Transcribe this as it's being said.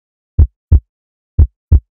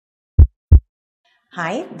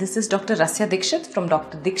Hi, this is Dr. Rasya Dixit from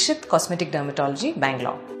Dr. Dixit Cosmetic Dermatology,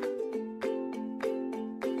 Bangalore.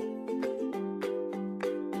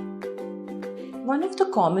 One of the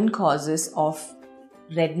common causes of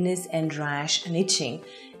redness and rash and itching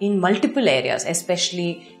in multiple areas,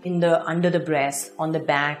 especially under the breast, on the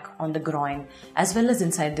back, on the groin, as well as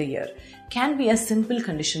inside the ear, can be a simple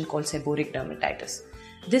condition called seborrheic dermatitis.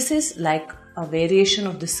 This is like a variation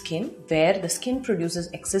of the skin where the skin produces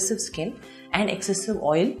excessive skin and excessive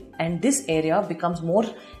oil, and this area becomes more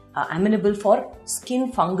amenable for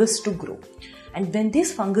skin fungus to grow. And when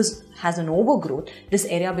this fungus has an overgrowth, this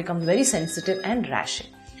area becomes very sensitive and rashy.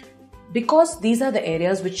 Because these are the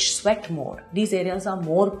areas which sweat more, these areas are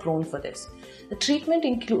more prone for this. The treatment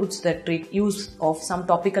includes the use of some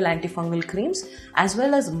topical antifungal creams as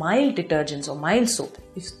well as mild detergents or mild soap.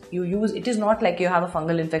 If you use, it is not like you have a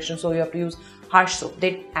fungal infection so you have to use harsh soap.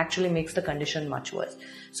 That actually makes the condition much worse.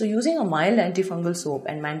 So using a mild antifungal soap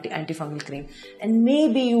and antifungal cream, and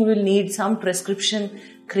maybe you will need some prescription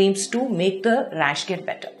creams to make the rash get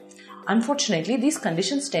better. Unfortunately, these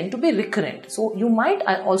conditions tend to be recurrent. So you might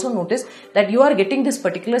also notice that you are getting this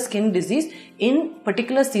particular skin disease in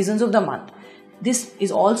particular seasons of the month. This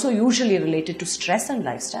is also usually related to stress and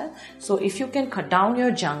lifestyle. So if you can cut down your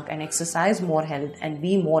junk and exercise more health and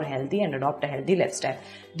be more healthy and adopt a healthy lifestyle,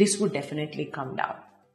 this would definitely come down.